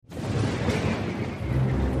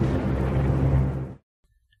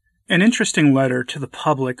An interesting letter to the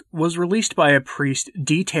public was released by a priest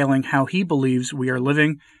detailing how he believes we are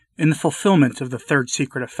living in the fulfillment of the third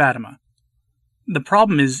secret of Fatima. The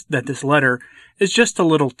problem is that this letter is just a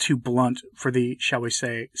little too blunt for the, shall we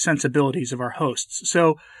say, sensibilities of our hosts,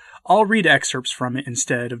 so I'll read excerpts from it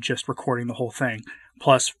instead of just recording the whole thing.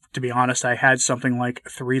 Plus, to be honest, I had something like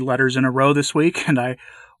 3 letters in a row this week, and I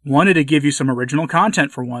wanted to give you some original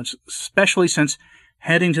content for once, especially since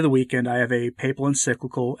heading to the weekend I have a papal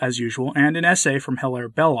encyclical, as usual, and an essay from Hilaire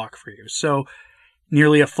Belloc for you, so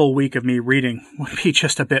nearly a full week of me reading would be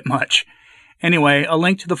just a bit much. Anyway, a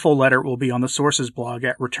link to the full letter will be on the Sources blog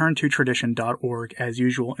at returntotradition.org, as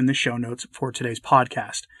usual, in the show notes for today's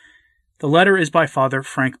podcast. The letter is by Father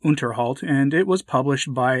Frank Unterholdt, and it was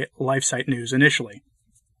published by LifeSite News initially.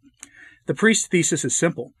 The priest's thesis is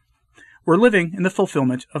simple. We're living in the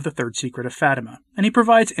fulfillment of the third secret of Fatima, and he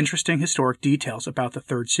provides interesting historic details about the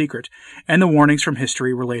third secret and the warnings from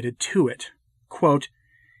history related to it. Quote,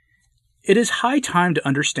 "It is high time to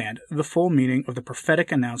understand the full meaning of the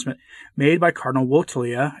prophetic announcement made by Cardinal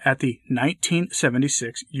Wojtyla at the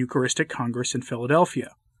 1976 Eucharistic Congress in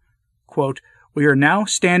Philadelphia. Quote, we are now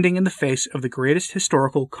standing in the face of the greatest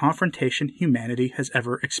historical confrontation humanity has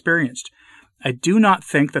ever experienced. I do not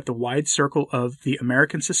think that the wide circle of the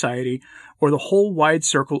American society or the whole wide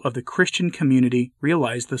circle of the Christian community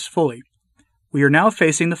realize this fully. We are now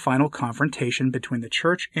facing the final confrontation between the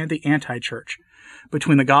Church and the anti-Church,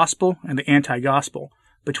 between the Gospel and the anti-Gospel,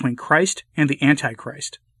 between Christ and the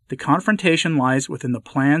Antichrist. The confrontation lies within the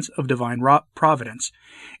plans of divine providence.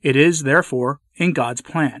 It is, therefore, in God's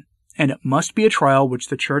plan, and it must be a trial which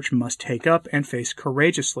the Church must take up and face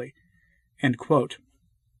courageously." End quote.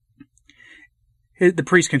 The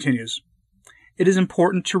priest continues, "It is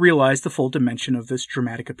important to realize the full dimension of this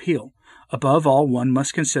dramatic appeal. Above all, one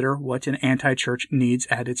must consider what an anti-church needs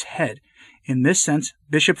at its head. In this sense,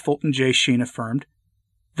 Bishop Fulton J. Sheen affirmed,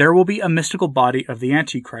 there will be a mystical body of the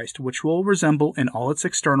Antichrist, which will resemble in all its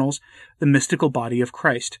externals the mystical body of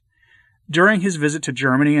Christ. During his visit to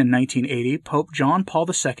Germany in 1980, Pope John Paul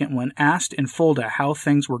II, when asked in Fulda how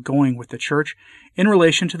things were going with the Church in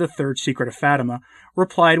relation to the third secret of Fatima,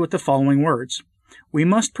 replied with the following words, "We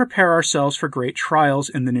must prepare ourselves for great trials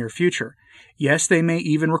in the near future. Yes, they may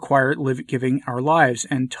even require giving our lives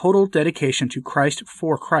and total dedication to Christ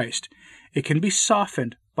for Christ. It can be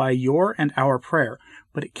softened by your and our prayer,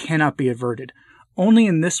 but it cannot be averted. Only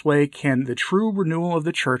in this way can the true renewal of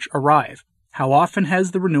the Church arrive. How often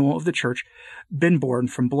has the renewal of the Church been born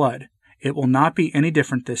from blood? It will not be any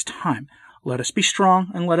different this time. Let us be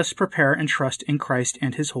strong, and let us prepare and trust in Christ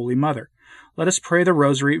and His Holy Mother. Let us pray the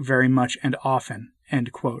Rosary very much and often."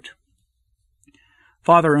 End quote.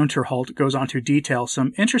 Father Unterholdt goes on to detail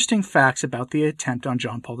some interesting facts about the attempt on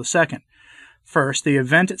John Paul II. First, the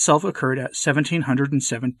event itself occurred at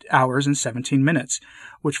 1707 hours and 17 minutes,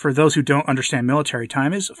 which for those who don't understand military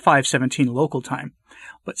time is 5:17 local time.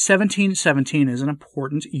 But 1717 is an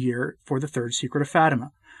important year for the third secret of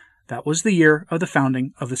Fatima. That was the year of the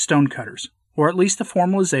founding of the Stonecutters, or at least the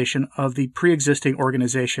formalization of the pre-existing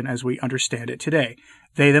organization as we understand it today.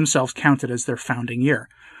 They themselves counted as their founding year.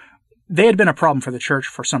 They had been a problem for the Church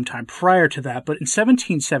for some time prior to that, but in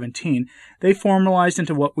 1717, they formalized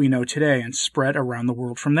into what we know today and spread around the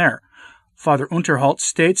world from there. Father Unterholdt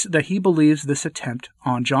states that he believes this attempt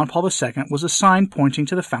on John Paul II was a sign pointing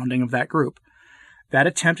to the founding of that group. That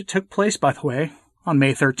attempt took place, by the way, on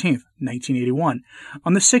May 13th, 1981,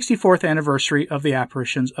 on the 64th anniversary of the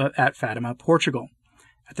apparitions at Fatima, Portugal.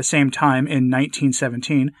 At the same time, in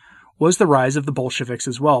 1917, was the rise of the Bolsheviks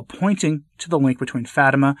as well, pointing to the link between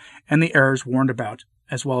Fatima and the errors warned about,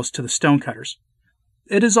 as well as to the Stonecutters.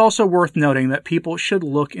 It is also worth noting that people should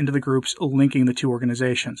look into the groups linking the two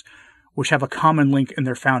organizations, which have a common link in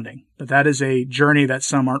their founding, but that is a journey that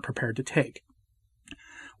some aren't prepared to take.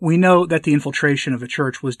 We know that the infiltration of the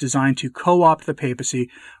Church was designed to co-opt the papacy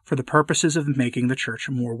for the purposes of making the Church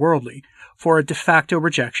more worldly, for a de facto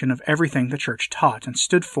rejection of everything the Church taught and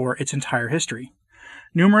stood for its entire history.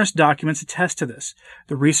 Numerous documents attest to this.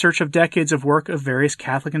 The research of decades of work of various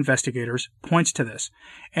Catholic investigators points to this,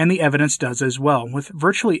 and the evidence does as well, with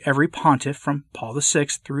virtually every pontiff from Paul VI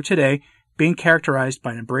through today being characterized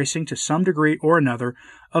by embracing to some degree or another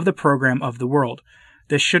of the program of the world.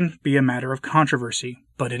 This shouldn't be a matter of controversy,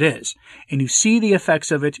 but it is, and you see the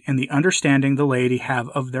effects of it in the understanding the laity have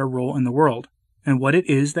of their role in the world, and what it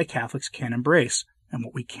is that Catholics can embrace, and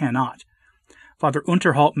what we cannot. Father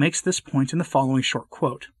Unterholdt makes this point in the following short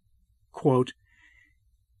quote. Quote,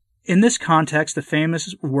 In this context, the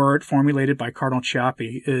famous word formulated by Cardinal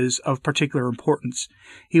Ciappi is of particular importance.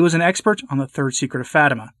 He was an expert on the Third Secret of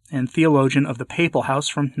Fatima and theologian of the Papal House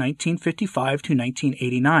from 1955 to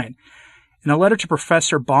 1989. In a letter to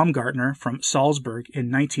Professor Baumgartner from Salzburg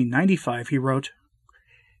in 1995, he wrote,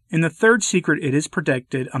 "In the Third Secret it is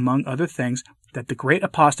predicted, among other things, that the great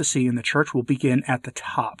apostasy in the Church will begin at the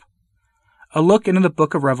top. A look into the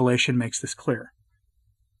book of Revelation makes this clear.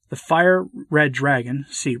 The fire-red dragon,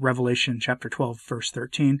 see Revelation chapter 12, verse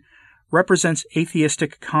 13, represents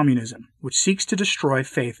atheistic communism, which seeks to destroy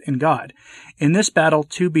faith in God. In this battle,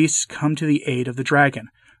 two beasts come to the aid of the dragon,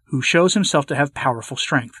 who shows himself to have powerful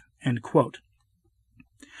strength." End quote.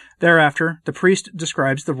 Thereafter, the priest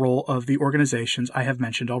describes the role of the organizations I have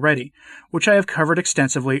mentioned already, which I have covered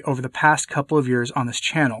extensively over the past couple of years on this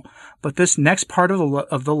channel, but this next part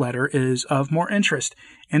of the letter is of more interest,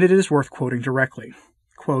 and it is worth quoting directly.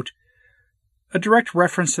 Quote, "A direct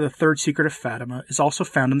reference to the Third Secret of Fatima is also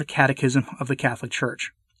found in the Catechism of the Catholic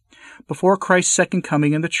Church. Before Christ's second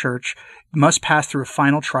coming in the Church must pass through a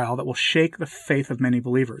final trial that will shake the faith of many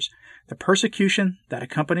believers. The persecution that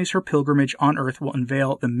accompanies her pilgrimage on earth will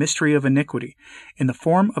unveil the mystery of iniquity in the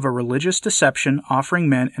form of a religious deception offering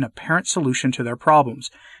men an apparent solution to their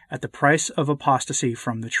problems at the price of apostasy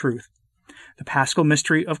from the truth. The paschal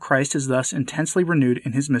mystery of Christ is thus intensely renewed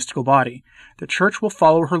in his mystical body. The Church will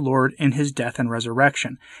follow her Lord in his death and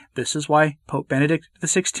resurrection. This is why Pope Benedict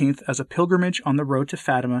XVI, as a pilgrimage on the road to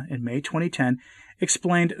Fatima in May 2010,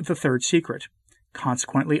 explained the Third Secret.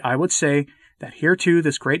 Consequently, I would say that here too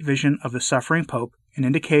this great vision of the suffering Pope, an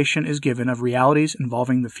indication is given of realities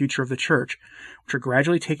involving the future of the Church, which are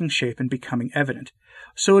gradually taking shape and becoming evident.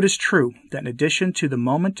 So it is true that in addition to the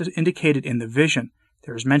moment indicated in the vision,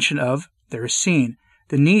 there is mention of, there is seen,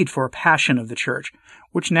 the need for a passion of the Church,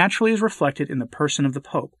 which naturally is reflected in the person of the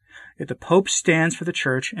Pope. Yet the Pope stands for the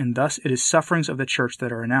Church, and thus it is sufferings of the Church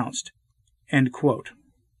that are announced." End quote.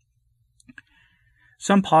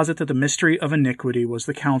 Some posit that the mystery of iniquity was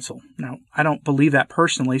the council. Now, I don't believe that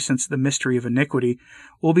personally, since the mystery of iniquity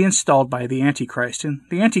will be installed by the Antichrist, and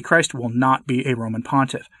the Antichrist will not be a Roman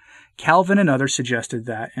pontiff. Calvin and others suggested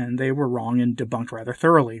that, and they were wrong and debunked rather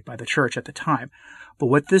thoroughly by the Church at the time. But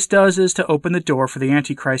what this does is to open the door for the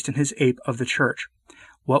Antichrist and his ape of the Church.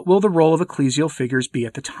 What will the role of ecclesial figures be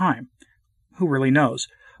at the time? Who really knows?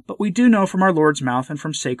 But we do know from our Lord's mouth and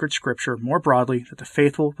from sacred scripture more broadly that the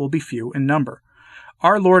faithful will be few in number.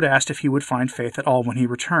 Our Lord asked if he would find faith at all when he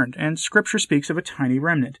returned, and scripture speaks of a tiny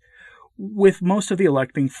remnant, with most of the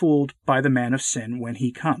elect being fooled by the man of sin when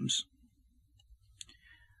he comes.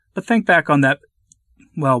 But think back on that,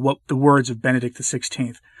 what the words of Benedict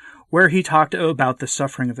XVI, where he talked about the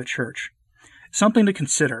suffering of the Church. Something to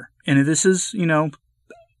consider, and this is,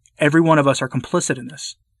 every one of us are complicit in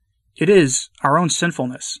this. It is our own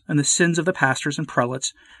sinfulness and the sins of the pastors and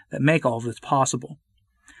prelates that make all of this possible.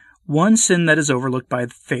 One sin that is overlooked by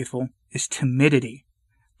the faithful is timidity.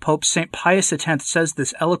 Pope St. Pius X says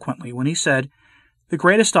this eloquently when he said, "The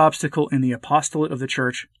greatest obstacle in the apostolate of the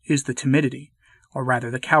Church is the timidity, or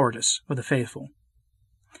rather the cowardice, of the faithful."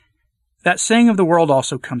 That saying of the world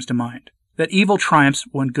also comes to mind, that evil triumphs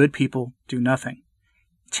when good people do nothing.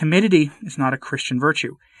 Timidity is not a Christian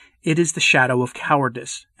virtue. It is the shadow of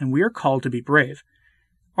cowardice, and we are called to be brave.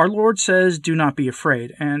 Our Lord says, "Do not be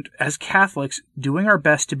afraid," and as Catholics, doing our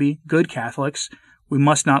best to be good Catholics, we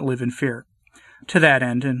must not live in fear. To that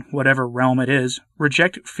end, in whatever realm it is,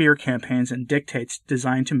 reject fear campaigns and dictates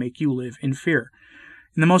designed to make you live in fear.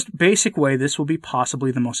 In the most basic way, this will be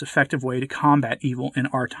possibly the most effective way to combat evil in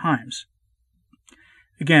our times.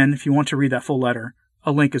 Again, if you want to read that full letter,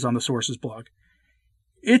 a link is on the Sources blog.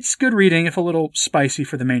 It's good reading, if a little spicy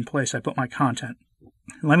for the main place I put my content.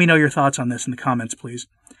 Let me know your thoughts on this in the comments, please.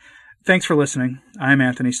 Thanks for listening. I'm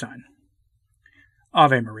Anthony Stein.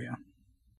 Ave Maria.